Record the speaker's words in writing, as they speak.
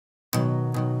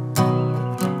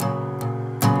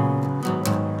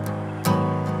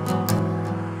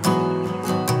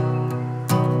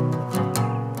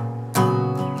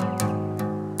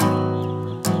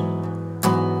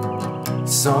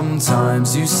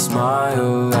Sometimes you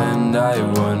smile and I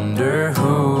wonder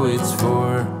who it's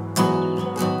for.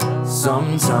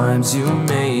 Sometimes you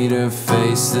made a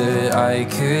face that I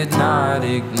could not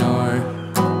ignore.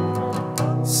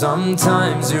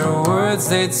 Sometimes your words,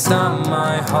 they'd stomp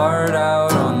my heart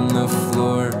out on the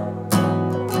floor.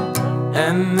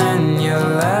 And then you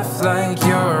left like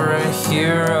you're a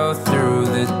hero through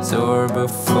the door.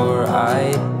 Before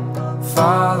I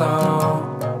follow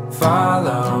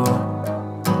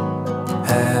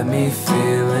had me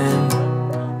feeling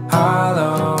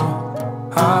hollow,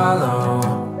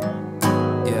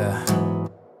 yeah.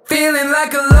 Feeling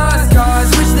like a lost cause,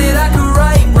 wish that I could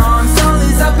right wrongs. All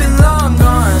is up and long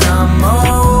gone, I'm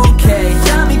okay.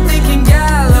 Got me thinking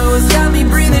gallows, got me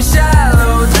breathing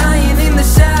shallow, dying in the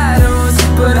shadows,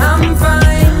 but I'm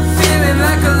fine. Feeling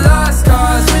like a lost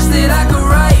cause, wish that I could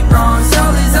right wrongs.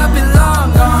 All is up and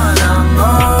long gone, I'm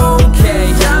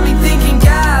okay. Got me thinking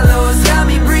gallows, got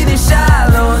me breathing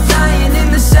shallow, dying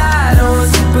in the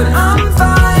shadows, but I'm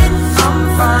fine, I'm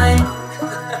fine.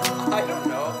 I don't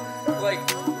know, like,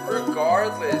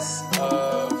 regardless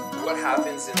of what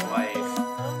happens in life,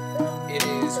 it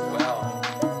is well.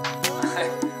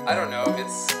 I don't know,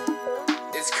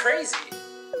 it's crazy.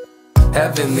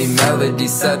 Heavenly melody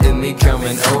suddenly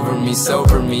coming over me,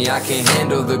 sober me. I can't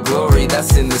handle the glory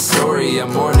that's in the story.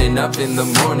 I'm morning up in the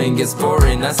morning, gets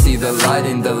boring. I see the light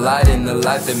and delight in the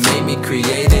life that made me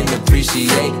create and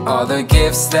appreciate all the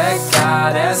gifts that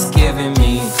God has given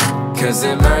me. Cause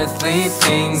them earthly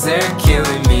things, they're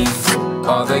killing me.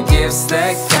 All the gifts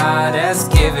that God has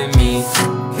given me.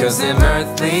 Cause them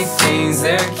earthly things,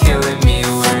 they're killing me.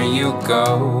 Where you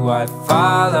go, I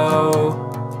follow.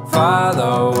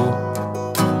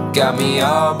 Got me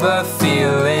all but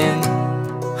feeling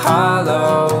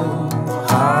hollow.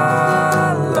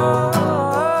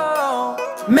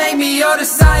 Make me your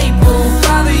disciple,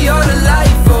 Father, you're the light.